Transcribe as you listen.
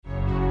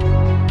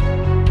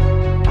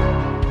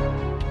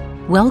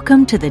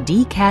Welcome to the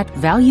DCAT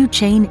Value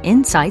Chain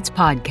Insights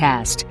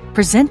Podcast,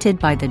 presented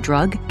by the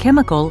Drug,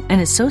 Chemical,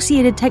 and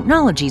Associated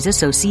Technologies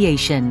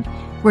Association,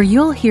 where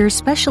you'll hear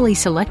specially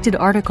selected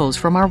articles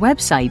from our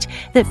website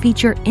that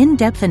feature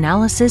in-depth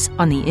analysis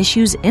on the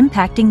issues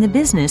impacting the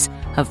business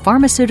of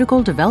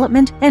pharmaceutical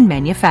development and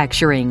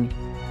manufacturing.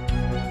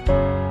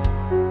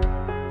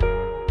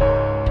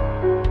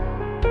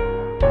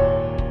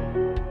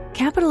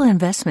 Capital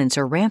investments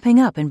are ramping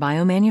up in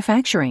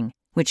biomanufacturing,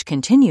 which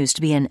continues to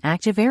be an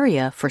active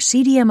area for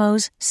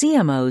CDMOs,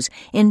 CMOs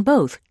in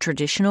both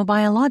traditional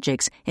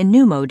biologics and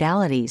new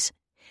modalities.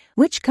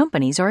 Which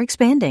companies are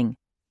expanding?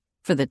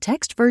 For the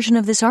text version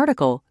of this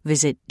article,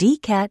 visit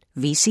dcatvci.org.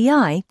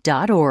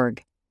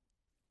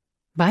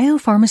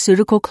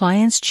 Biopharmaceutical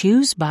clients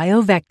choose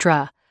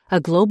BioVectra, a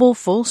global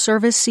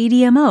full-service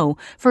CDMO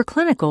for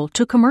clinical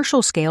to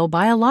commercial-scale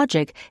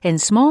biologic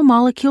and small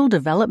molecule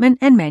development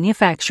and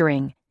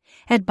manufacturing.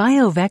 At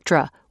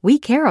BioVectra, we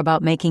care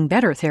about making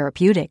better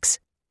therapeutics.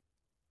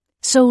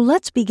 So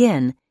let's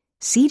begin.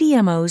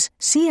 CDMOs,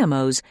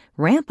 CMOs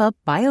ramp up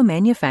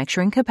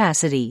biomanufacturing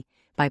capacity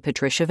by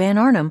Patricia Van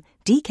Arnhem,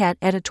 DCAT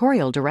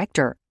Editorial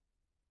Director.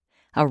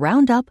 A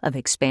roundup of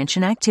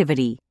expansion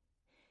activity.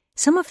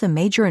 Some of the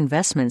major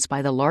investments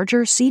by the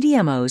larger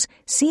CDMOs,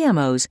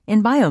 CMOs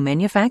in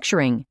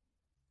biomanufacturing.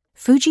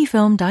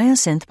 Fujifilm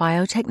Diosynth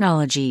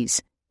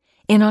Biotechnologies.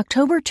 In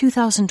October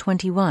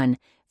 2021,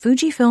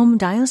 Fujifilm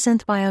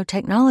Diosynth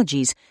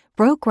Biotechnologies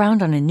broke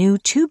ground on a new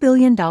 $2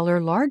 billion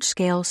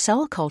large-scale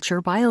cell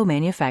culture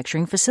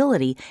biomanufacturing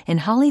facility in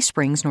Holly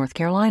Springs, North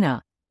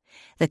Carolina.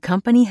 The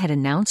company had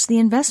announced the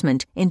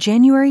investment in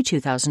January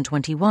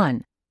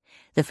 2021.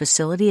 The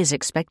facility is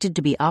expected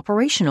to be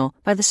operational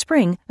by the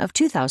spring of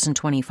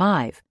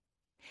 2025.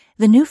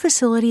 The new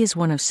facility is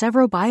one of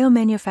several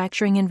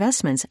biomanufacturing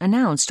investments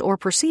announced or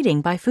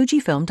proceeding by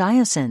Fujifilm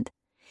Diosynth.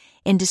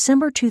 In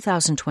December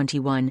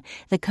 2021,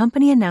 the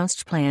company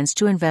announced plans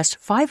to invest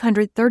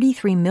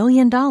 $533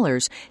 million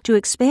to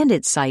expand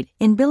its site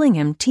in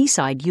Billingham,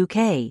 Teesside,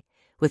 UK,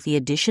 with the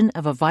addition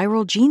of a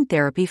viral gene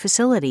therapy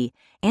facility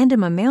and a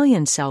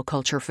mammalian cell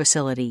culture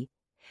facility.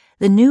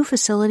 The new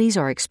facilities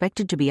are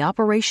expected to be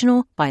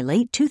operational by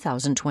late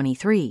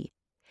 2023.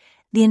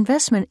 The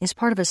investment is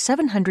part of a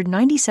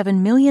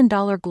 $797 million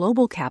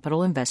global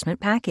capital investment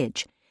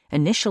package,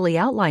 initially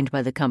outlined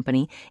by the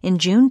company in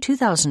June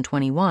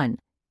 2021.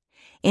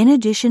 In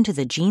addition to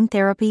the gene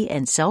therapy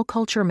and cell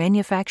culture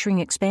manufacturing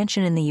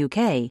expansion in the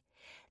UK,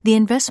 the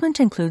investment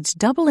includes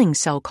doubling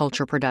cell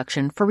culture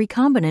production for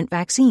recombinant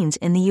vaccines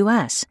in the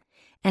US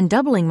and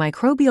doubling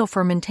microbial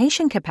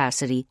fermentation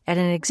capacity at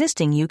an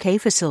existing UK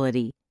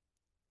facility.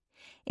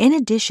 In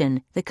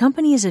addition, the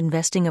company is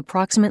investing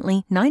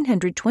approximately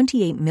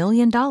 $928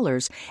 million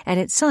at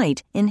its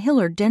site in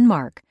Hillerød,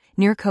 Denmark,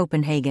 near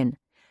Copenhagen,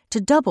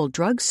 to double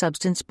drug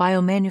substance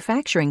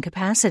biomanufacturing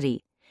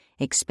capacity,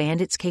 expand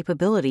its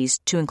capabilities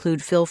to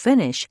include fill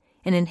finish,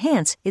 and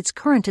enhance its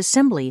current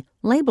assembly,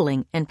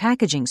 labeling, and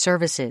packaging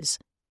services.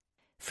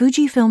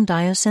 Fujifilm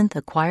Diosynth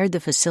acquired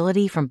the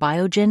facility from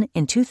Biogen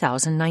in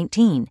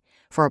 2019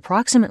 for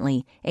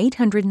approximately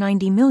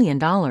 $890 million.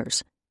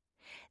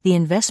 The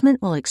investment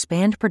will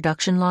expand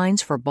production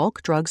lines for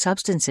bulk drug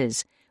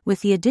substances with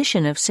the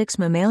addition of 6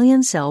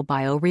 mammalian cell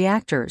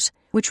bioreactors,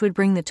 which would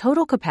bring the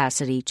total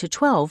capacity to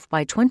 12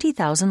 by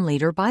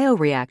 20,000-liter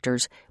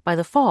bioreactors by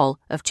the fall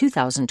of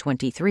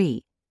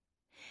 2023.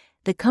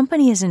 The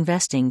company is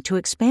investing to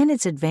expand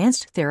its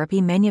advanced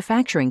therapy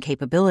manufacturing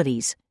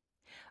capabilities.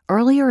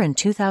 Earlier in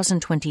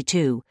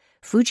 2022,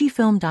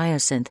 Fujifilm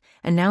Diosynth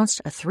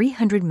announced a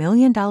 $300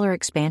 million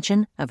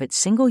expansion of its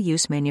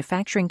single-use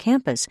manufacturing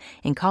campus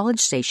in College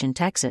Station,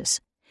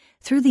 Texas,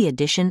 through the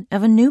addition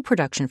of a new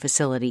production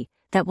facility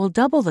that will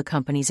double the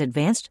company's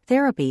advanced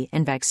therapy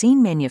and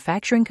vaccine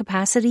manufacturing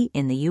capacity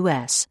in the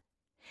U.S.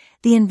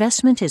 The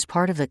investment is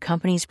part of the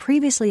company's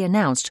previously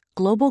announced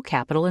global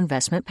capital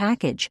investment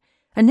package,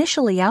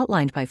 initially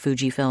outlined by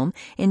Fujifilm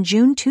in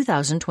June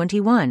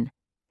 2021.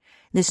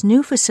 This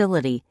new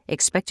facility,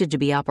 expected to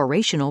be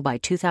operational by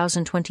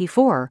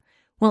 2024,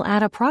 will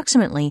add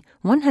approximately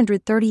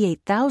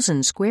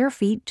 138,000 square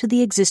feet to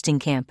the existing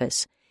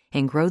campus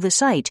and grow the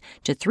site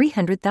to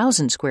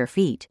 300,000 square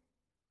feet.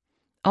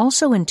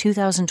 Also in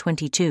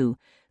 2022,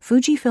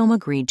 Fujifilm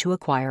agreed to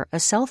acquire a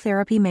cell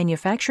therapy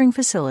manufacturing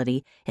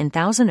facility in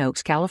Thousand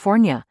Oaks,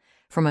 California,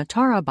 from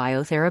Atara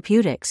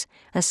Biotherapeutics,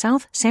 a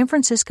South San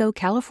Francisco,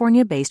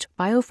 California-based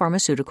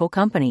biopharmaceutical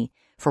company,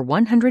 for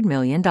 $100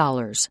 million.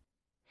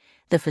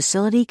 The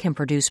facility can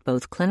produce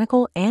both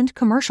clinical and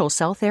commercial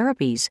cell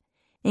therapies,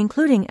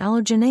 including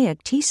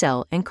allogeneic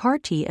T-cell and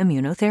CAR-T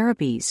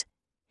immunotherapies.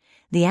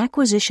 The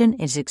acquisition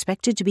is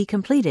expected to be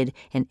completed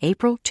in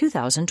April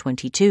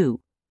 2022.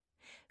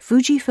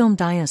 Fujifilm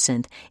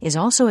Diosynth is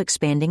also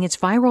expanding its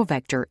viral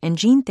vector and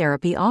gene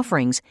therapy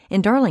offerings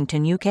in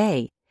Darlington,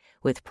 UK,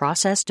 with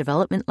process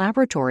development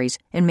laboratories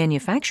and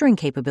manufacturing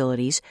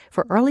capabilities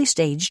for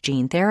early-stage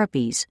gene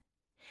therapies.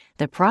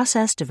 The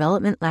process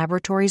development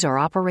laboratories are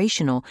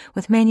operational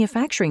with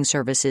manufacturing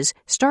services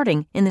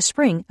starting in the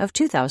spring of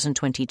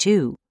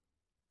 2022.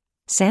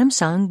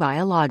 Samsung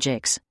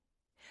Biologics.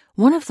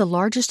 One of the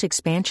largest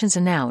expansions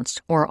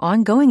announced or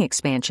ongoing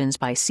expansions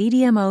by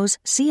CDMOs,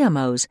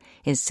 CMOs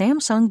is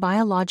Samsung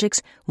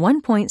Biologics'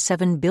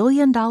 $1.7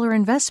 billion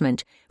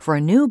investment for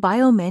a new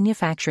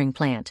biomanufacturing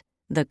plant,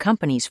 the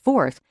company's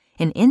fourth,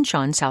 in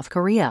Incheon, South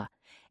Korea,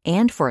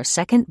 and for a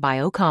second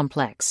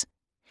biocomplex.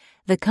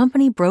 The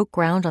company broke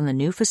ground on the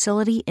new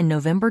facility in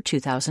November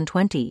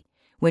 2020,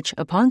 which,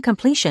 upon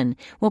completion,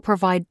 will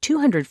provide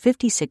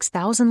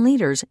 256,000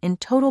 liters in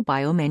total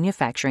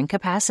biomanufacturing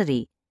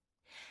capacity.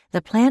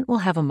 The plant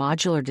will have a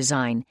modular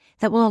design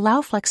that will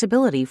allow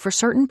flexibility for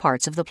certain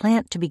parts of the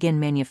plant to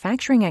begin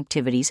manufacturing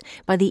activities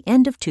by the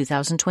end of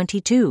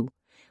 2022,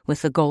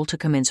 with the goal to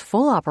commence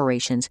full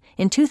operations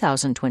in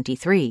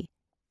 2023.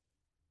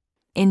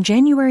 In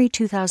January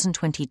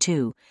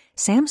 2022,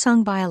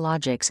 Samsung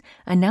Biologics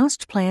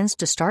announced plans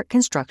to start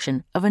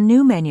construction of a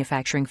new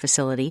manufacturing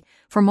facility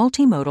for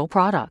multimodal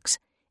products,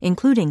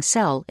 including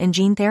cell and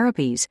gene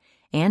therapies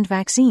and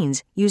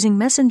vaccines using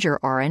messenger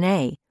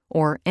RNA,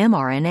 or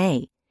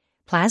mRNA,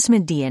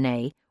 plasmid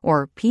DNA,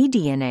 or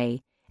pDNA,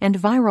 and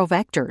viral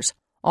vectors,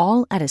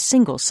 all at a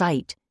single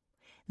site.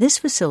 This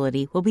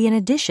facility will be in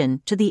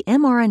addition to the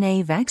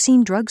mRNA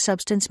vaccine drug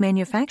substance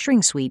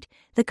manufacturing suite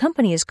the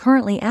company is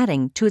currently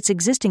adding to its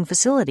existing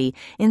facility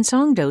in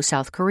Songdo,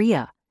 South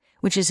Korea,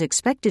 which is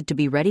expected to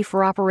be ready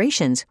for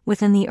operations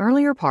within the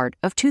earlier part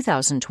of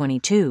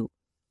 2022.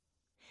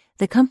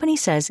 The company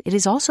says it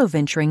is also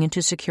venturing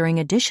into securing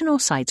additional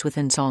sites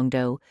within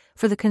Songdo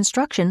for the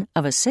construction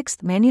of a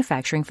sixth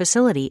manufacturing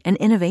facility and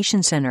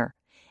innovation center,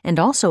 and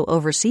also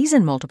oversees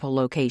in multiple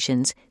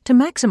locations to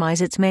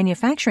maximize its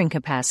manufacturing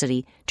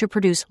capacity to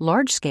produce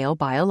large-scale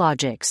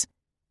biologics.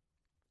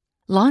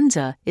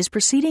 Lonza is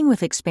proceeding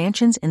with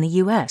expansions in the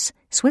U.S.,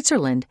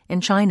 Switzerland,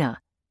 and China.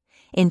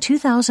 In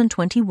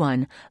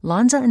 2021,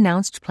 Lonza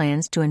announced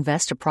plans to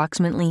invest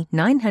approximately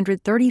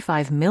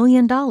 $935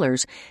 million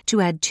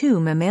to add 2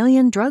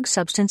 mammalian drug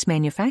substance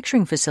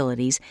manufacturing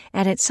facilities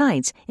at its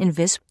sites in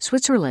Visp,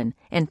 Switzerland,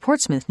 and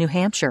Portsmouth, New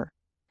Hampshire.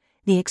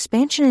 The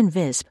expansion in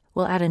Visp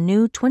will add a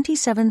new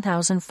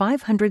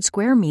 27,500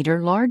 square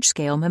meter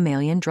large-scale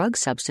mammalian drug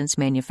substance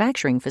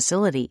manufacturing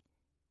facility.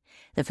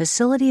 The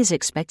facility is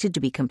expected to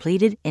be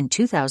completed in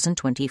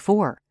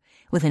 2024,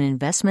 with an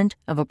investment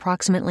of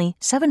approximately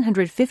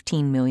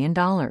 $715 million.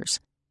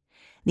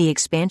 The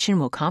expansion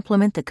will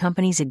complement the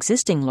company's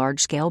existing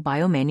large-scale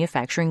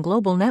biomanufacturing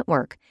global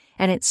network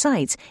at its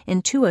sites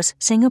in Tuas,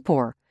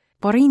 Singapore,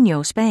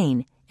 Porriño,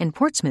 Spain, and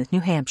Portsmouth,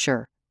 New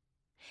Hampshire.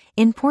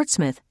 In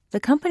Portsmouth, the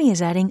company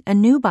is adding a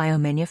new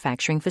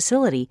biomanufacturing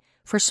facility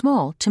for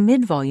small to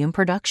mid-volume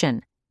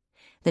production.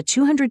 The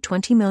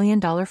 $220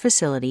 million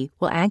facility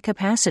will add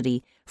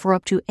capacity for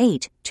up to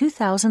 8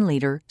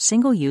 2,000-liter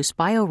single-use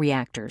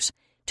bioreactors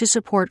to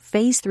support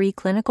Phase 3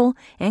 clinical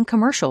and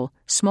commercial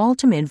small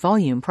to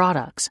mid-volume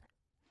products.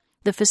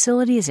 The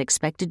facility is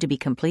expected to be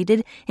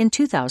completed in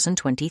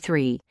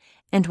 2023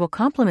 and will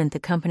complement the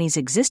company's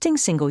existing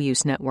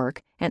single-use network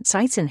at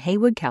sites in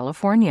Haywood,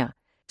 California,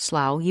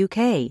 Slough,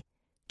 UK,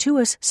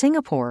 Tuas,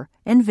 Singapore,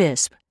 and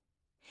Visp.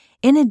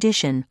 In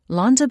addition,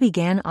 Lonza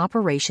began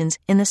operations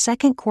in the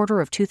second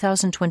quarter of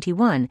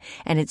 2021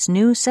 at its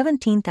new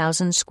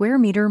 17,000 square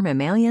meter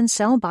mammalian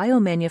cell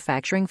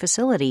biomanufacturing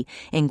facility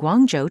in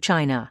Guangzhou,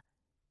 China.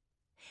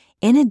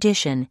 In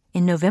addition,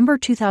 in November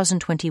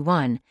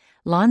 2021,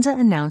 Lonza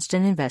announced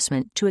an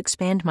investment to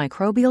expand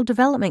microbial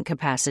development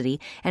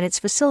capacity at its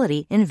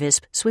facility in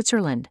Visp,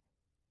 Switzerland.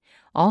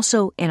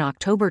 Also, in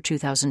October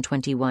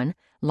 2021,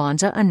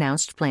 Lonza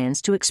announced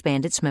plans to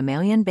expand its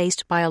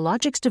mammalian-based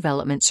biologics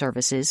development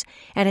services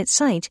at its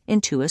site in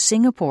Tuas,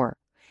 Singapore,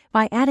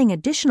 by adding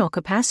additional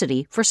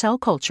capacity for cell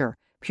culture,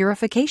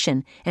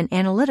 purification, and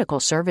analytical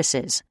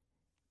services.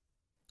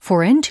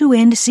 For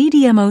end-to-end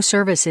CDMO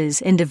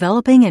services in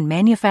developing and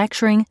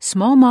manufacturing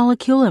small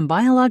molecule and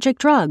biologic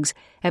drugs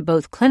at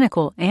both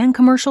clinical and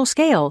commercial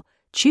scale,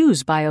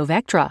 choose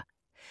BioVectra.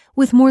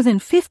 With more than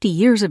 50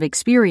 years of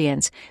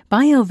experience,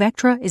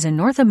 BioVectra is a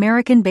North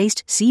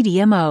American-based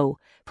CDMO,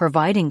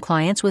 providing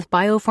clients with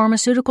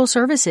biopharmaceutical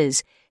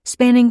services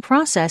spanning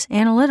process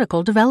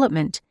analytical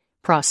development,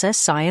 process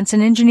science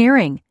and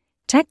engineering,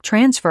 tech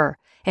transfer,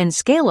 and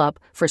scale-up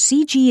for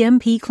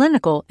cGMP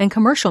clinical and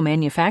commercial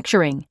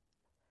manufacturing.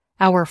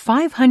 Our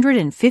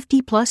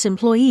 550-plus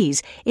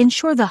employees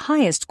ensure the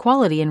highest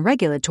quality and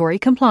regulatory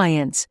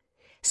compliance.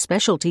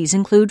 Specialties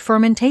include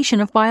fermentation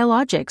of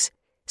biologics,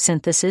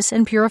 synthesis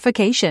and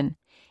purification,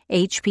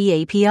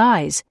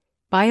 HPAPIs,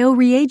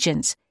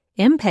 bioreagents,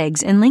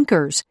 MPEGs and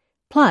linkers,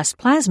 plus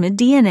plasmid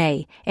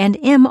DNA and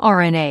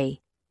mRNA.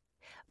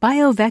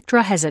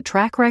 BioVectra has a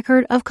track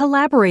record of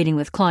collaborating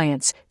with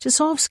clients to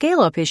solve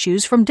scale-up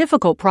issues from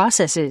difficult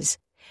processes.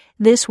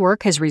 This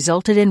work has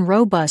resulted in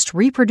robust,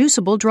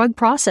 reproducible drug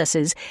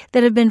processes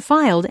that have been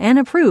filed and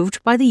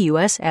approved by the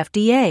U.S.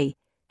 FDA,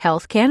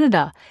 Health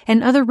Canada,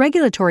 and other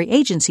regulatory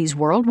agencies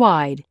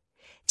worldwide.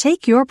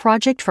 Take your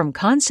project from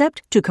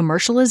concept to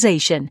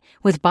commercialization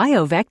with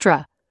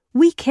BioVectra.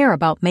 We care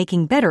about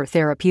making better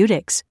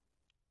therapeutics.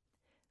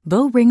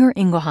 Boehringer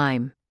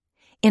Ingelheim.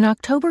 In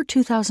October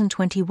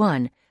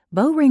 2021,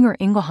 Boehringer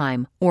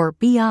Ingelheim, or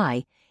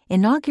BI,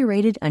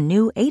 inaugurated a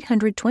new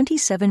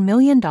 $827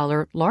 million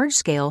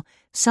large-scale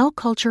cell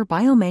culture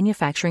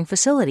biomanufacturing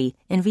facility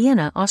in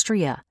Vienna,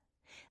 Austria.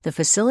 The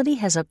facility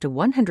has up to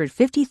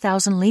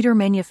 150,000-liter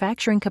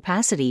manufacturing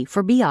capacity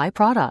for BI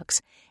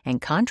products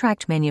and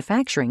contract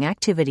manufacturing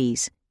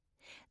activities.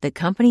 The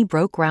company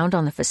broke ground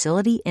on the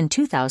facility in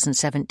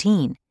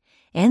 2017,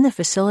 and the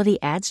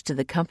facility adds to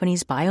the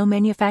company's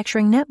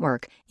biomanufacturing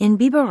network in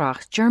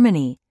Biberach,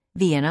 Germany,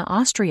 Vienna,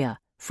 Austria,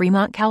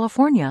 Fremont,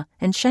 California,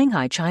 and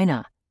Shanghai,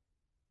 China.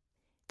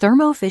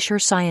 Thermo Fisher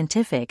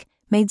Scientific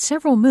made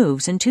several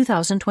moves in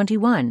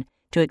 2021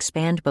 to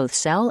expand both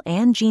cell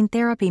and gene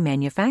therapy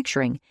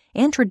manufacturing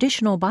and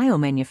traditional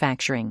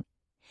biomanufacturing.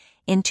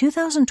 In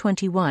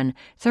 2021,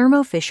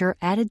 Thermo Fisher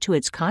added to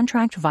its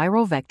contract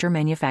viral vector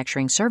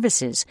manufacturing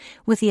services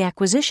with the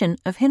acquisition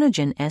of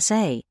Hinogen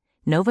SA,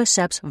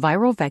 Novocep's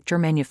viral vector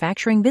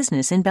manufacturing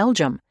business in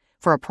Belgium,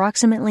 for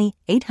approximately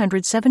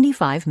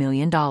 $875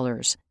 million.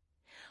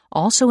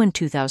 Also in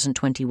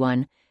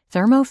 2021,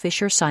 Thermo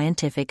Fisher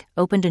Scientific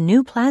opened a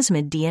new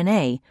plasmid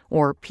DNA,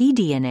 or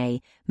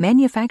pDNA,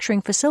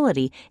 manufacturing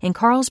facility in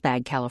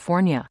Carlsbad,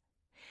 California.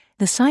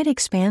 The site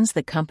expands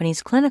the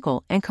company's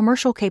clinical and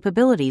commercial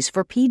capabilities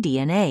for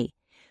pDNA,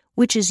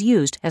 which is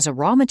used as a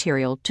raw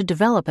material to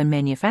develop and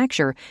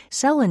manufacture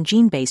cell and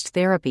gene-based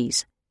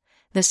therapies.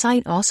 The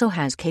site also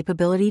has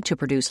capability to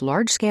produce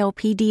large-scale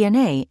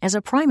pDNA as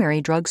a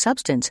primary drug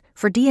substance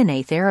for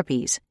DNA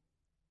therapies.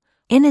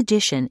 In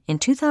addition, in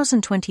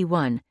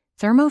 2021,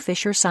 Thermo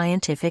Fisher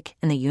Scientific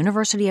and the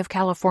University of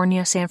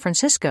California, San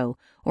Francisco,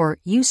 or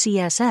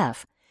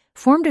UCSF,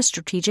 formed a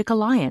strategic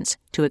alliance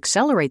to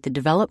accelerate the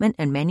development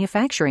and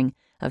manufacturing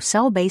of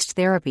cell-based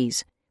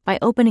therapies by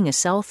opening a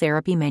cell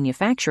therapy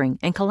manufacturing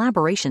and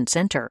collaboration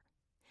center.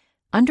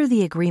 Under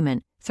the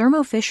agreement,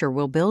 Thermo Fisher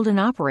will build and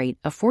operate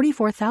a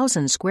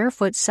 44,000 square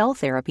foot cell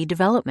therapy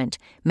development,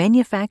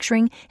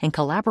 manufacturing, and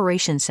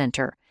collaboration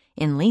center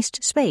in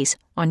leased space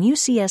on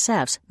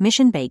UCSF's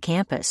Mission Bay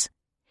campus.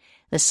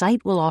 The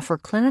site will offer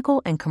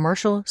clinical and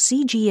commercial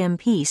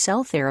cGMP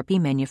cell therapy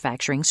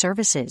manufacturing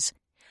services,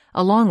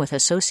 along with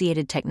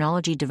associated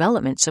technology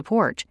development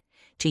support,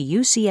 to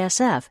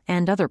UCSF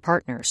and other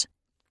partners.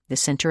 The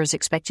center is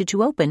expected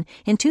to open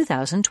in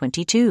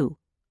 2022.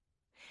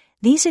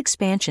 These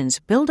expansions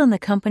build on the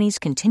company's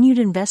continued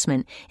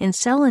investment in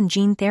cell and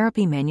gene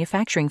therapy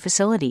manufacturing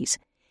facilities,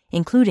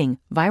 including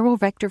viral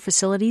vector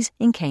facilities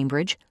in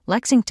Cambridge,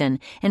 Lexington,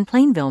 and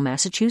Plainville,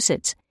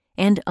 Massachusetts,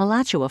 and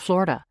Alachua,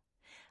 Florida,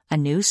 a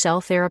new cell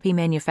therapy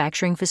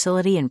manufacturing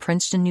facility in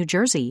Princeton, New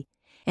Jersey,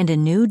 and a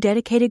new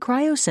dedicated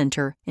cryo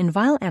center in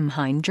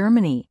Weil-am-Rhein,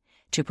 Germany,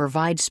 to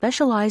provide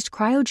specialized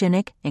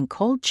cryogenic and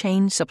cold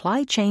chain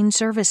supply chain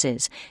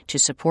services to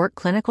support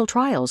clinical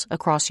trials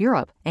across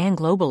Europe and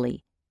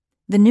globally.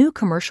 The new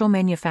commercial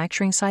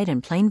manufacturing site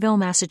in Plainville,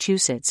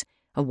 Massachusetts,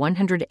 a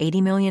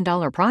 $180 million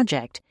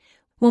project,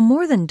 will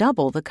more than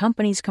double the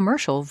company's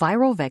commercial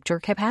viral vector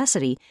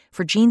capacity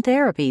for gene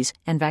therapies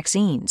and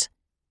vaccines.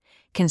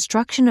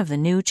 Construction of the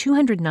new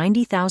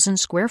 290,000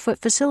 square foot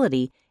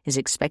facility is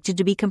expected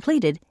to be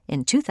completed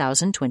in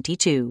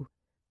 2022.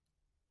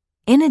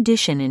 In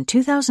addition, in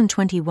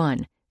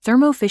 2021,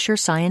 Thermo Fisher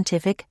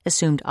Scientific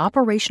assumed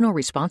operational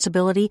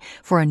responsibility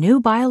for a new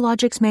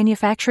biologics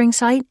manufacturing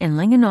site in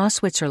Lingenau,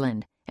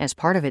 Switzerland, as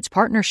part of its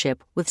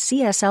partnership with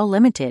CSL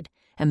Limited,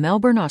 a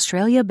Melbourne,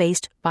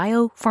 Australia-based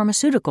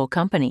biopharmaceutical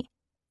company.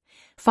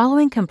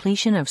 Following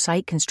completion of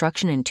site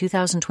construction in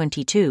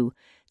 2022,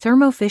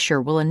 Thermo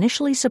Fisher will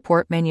initially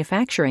support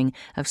manufacturing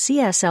of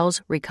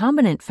CSL's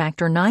recombinant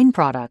factor IX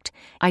product,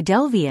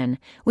 Idelvion,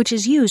 which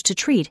is used to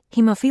treat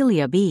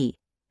hemophilia B.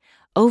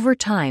 Over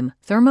time,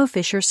 Thermo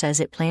Fisher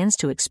says it plans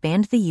to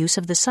expand the use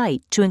of the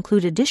site to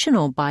include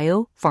additional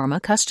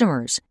biopharma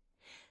customers.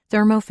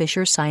 Thermo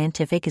Fisher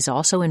Scientific is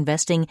also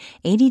investing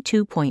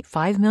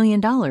 $82.5 million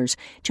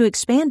to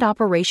expand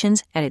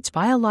operations at its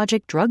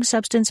biologic drug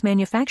substance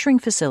manufacturing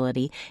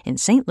facility in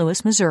St.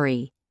 Louis,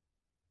 Missouri.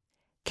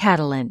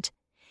 Catalent.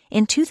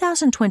 In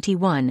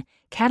 2021,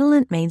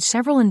 Catalent made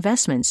several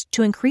investments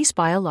to increase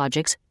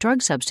biologics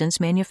drug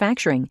substance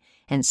manufacturing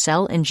and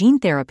cell and gene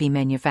therapy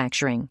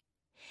manufacturing.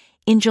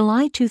 In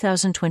July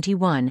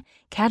 2021,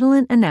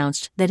 Catalent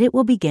announced that it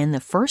will begin the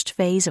first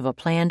phase of a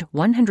planned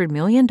 $100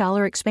 million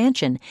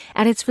expansion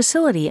at its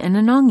facility in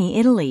Anagni,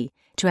 Italy,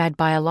 to add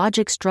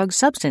biologics drug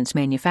substance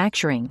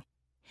manufacturing.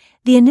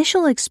 The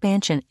initial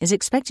expansion is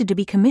expected to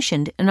be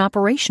commissioned and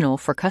operational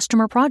for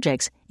customer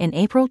projects in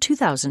April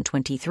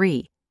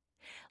 2023.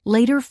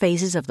 Later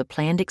phases of the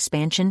planned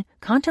expansion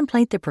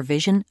contemplate the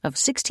provision of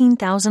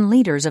 16,000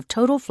 liters of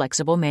total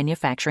flexible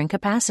manufacturing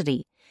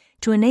capacity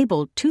to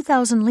enable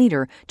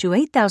 2,000-liter to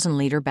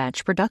 8,000-liter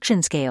batch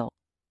production scale.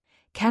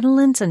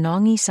 Catalent's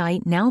Anagni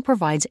site now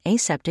provides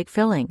aseptic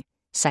filling,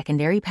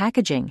 secondary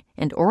packaging,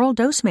 and oral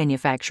dose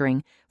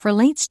manufacturing for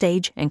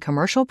late-stage and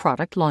commercial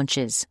product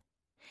launches.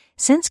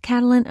 Since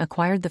Catalent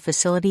acquired the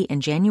facility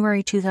in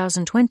January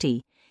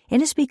 2020, it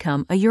has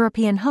become a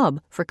European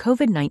hub for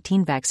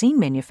COVID-19 vaccine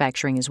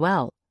manufacturing as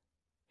well.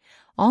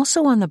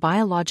 Also on the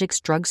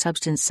biologics drug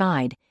substance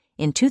side,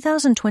 in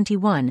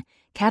 2021,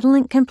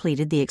 Catalent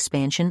completed the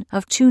expansion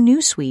of 2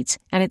 new suites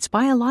at its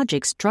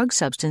biologics drug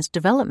substance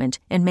development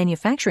and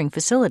manufacturing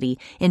facility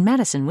in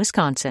Madison,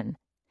 Wisconsin.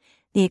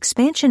 The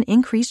expansion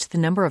increased the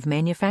number of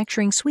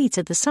manufacturing suites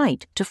at the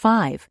site to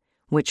 5,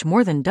 which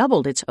more than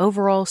doubled its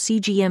overall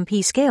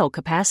cGMP scale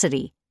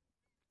capacity.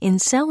 In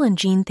cell and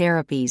gene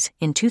therapies,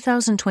 in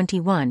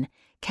 2021,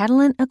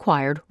 Catalent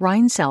acquired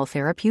Rhine Cell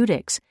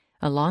Therapeutics,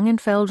 a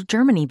Langenfeld,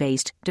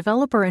 Germany-based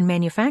developer and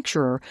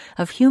manufacturer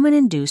of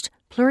human-induced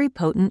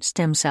pluripotent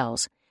stem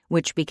cells,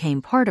 which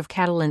became part of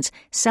Catalent's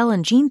cell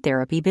and gene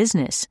therapy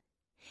business.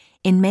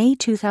 In May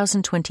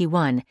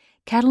 2021,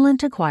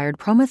 Catalent acquired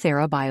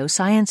Promothera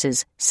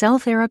Biosciences' cell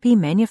therapy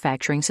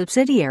manufacturing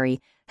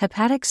subsidiary,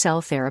 Hepatic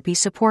Cell Therapy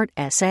Support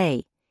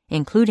SA,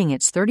 including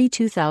its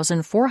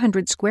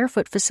 32,400 square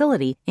foot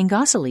facility in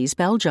Gosselies,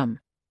 Belgium.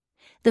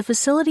 The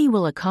facility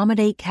will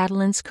accommodate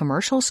Catalent's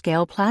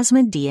commercial-scale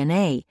plasmid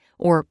DNA,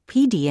 or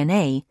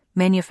pDNA,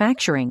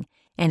 manufacturing,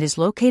 and is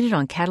located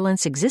on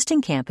Catalent's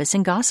existing campus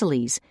in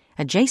Gosselies,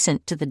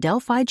 adjacent to the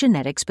Delphi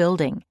Genetics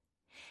building.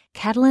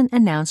 Catalent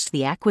announced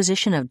the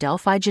acquisition of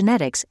Delphi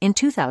Genetics in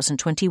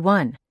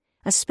 2021,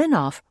 a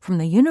spin-off from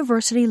the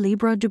University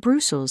Libre de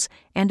Bruxelles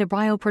and a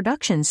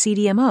bioproduction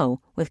CDMO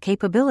with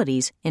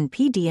capabilities in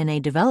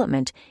pDNA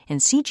development and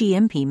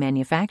cGMP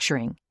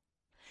manufacturing.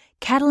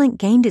 Catalent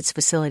gained its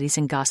facilities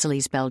in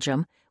Gosselies,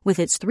 Belgium, with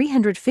its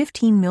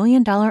 $315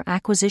 million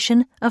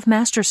acquisition of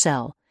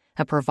MasterCell,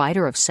 a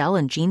provider of cell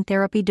and gene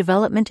therapy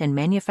development and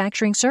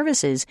manufacturing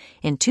services,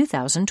 in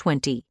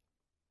 2020.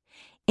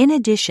 In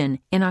addition,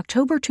 in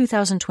October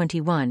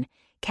 2021,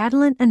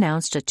 Catalent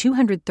announced a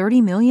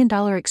 $230 million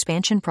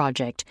expansion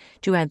project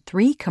to add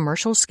 3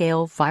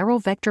 commercial-scale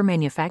viral vector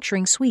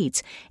manufacturing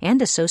suites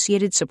and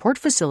associated support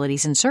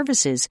facilities and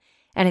services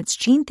at its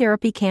gene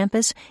therapy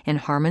campus in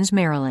Harmons,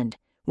 Maryland,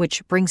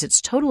 which brings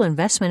its total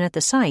investment at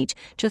the site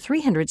to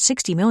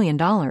 $360 million.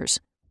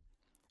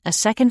 A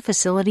second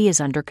facility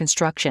is under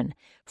construction,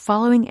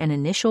 following an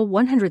initial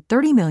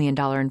 $130 million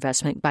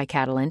investment by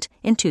Catalent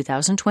in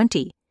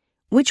 2020,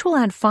 which will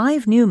add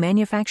 5 new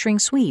manufacturing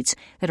suites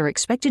that are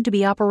expected to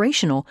be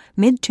operational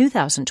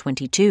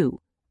mid-2022.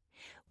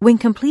 When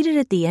completed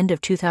at the end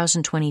of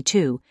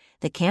 2022,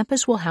 the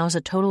campus will house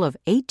a total of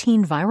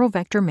 18 viral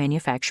vector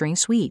manufacturing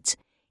suites,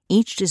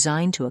 each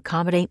designed to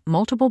accommodate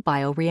multiple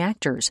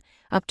bioreactors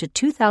up to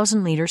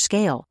 2,000-liter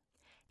scale,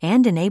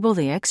 and enable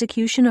the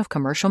execution of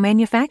commercial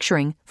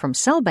manufacturing from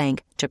cell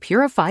bank to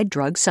purified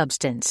drug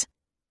substance.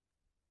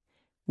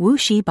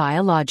 WuXi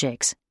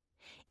Biologics.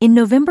 In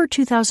November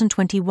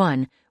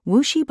 2021,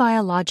 WuXi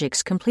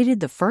Biologics completed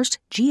the first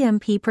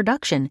GMP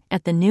production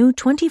at the new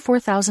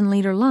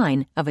 24,000-liter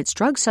line of its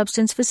drug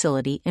substance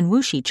facility in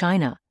Wuxi,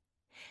 China.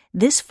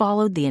 This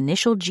followed the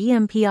initial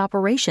GMP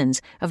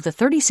operations of the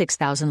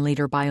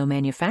 36,000-liter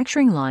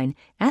biomanufacturing line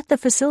at the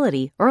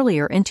facility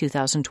earlier in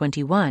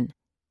 2021.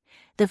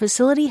 The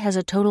facility has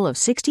a total of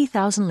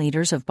 60,000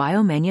 liters of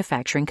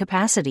biomanufacturing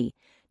capacity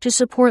to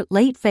support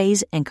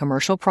late-phase and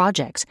commercial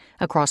projects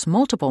across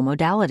multiple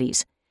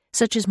modalities,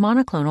 such as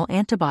monoclonal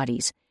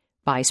antibodies,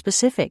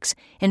 bispecifics,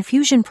 and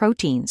fusion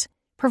proteins,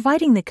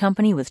 providing the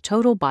company with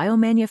total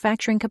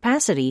biomanufacturing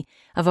capacity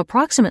of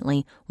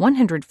approximately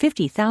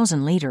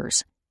 150,000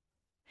 liters.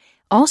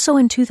 Also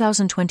in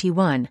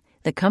 2021,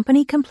 the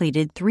company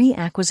completed 3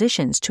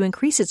 acquisitions to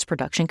increase its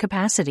production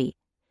capacity: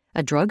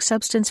 a drug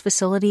substance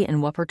facility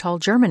in Wuppertal,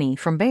 Germany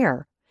from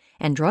Bayer,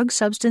 and drug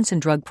substance and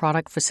drug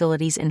product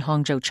facilities in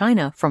Hangzhou,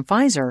 China from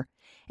Pfizer,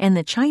 and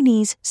the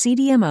Chinese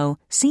CDMO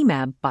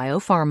CMAB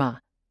Biopharma.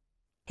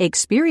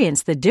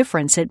 Experience the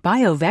difference at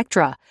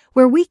BioVectra,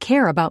 where we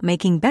care about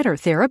making better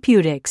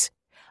therapeutics.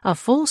 A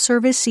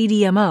full-service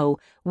CDMO,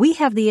 we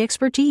have the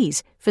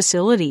expertise,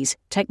 facilities,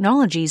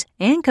 technologies,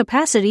 and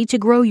capacity to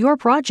grow your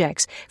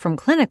projects from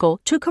clinical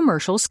to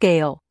commercial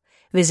scale.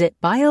 Visit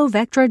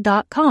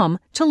biovectra.com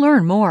to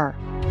learn more.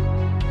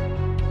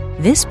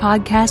 This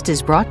podcast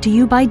is brought to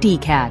you by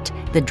DCAT,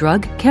 the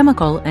Drug,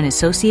 Chemical, and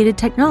Associated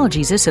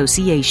Technologies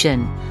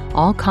Association.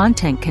 All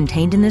content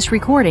contained in this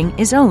recording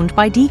is owned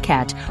by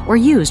DCAT or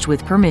used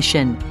with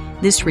permission.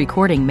 This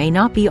recording may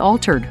not be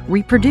altered,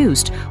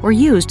 reproduced, or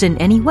used in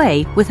any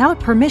way without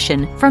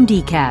permission from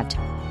DCAT.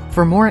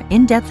 For more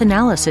in-depth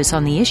analysis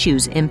on the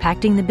issues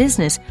impacting the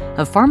business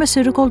of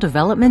pharmaceutical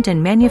development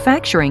and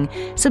manufacturing,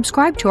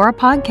 subscribe to our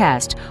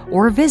podcast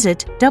or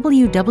visit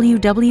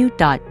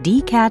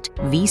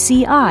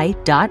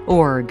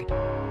www.dcatvci.org.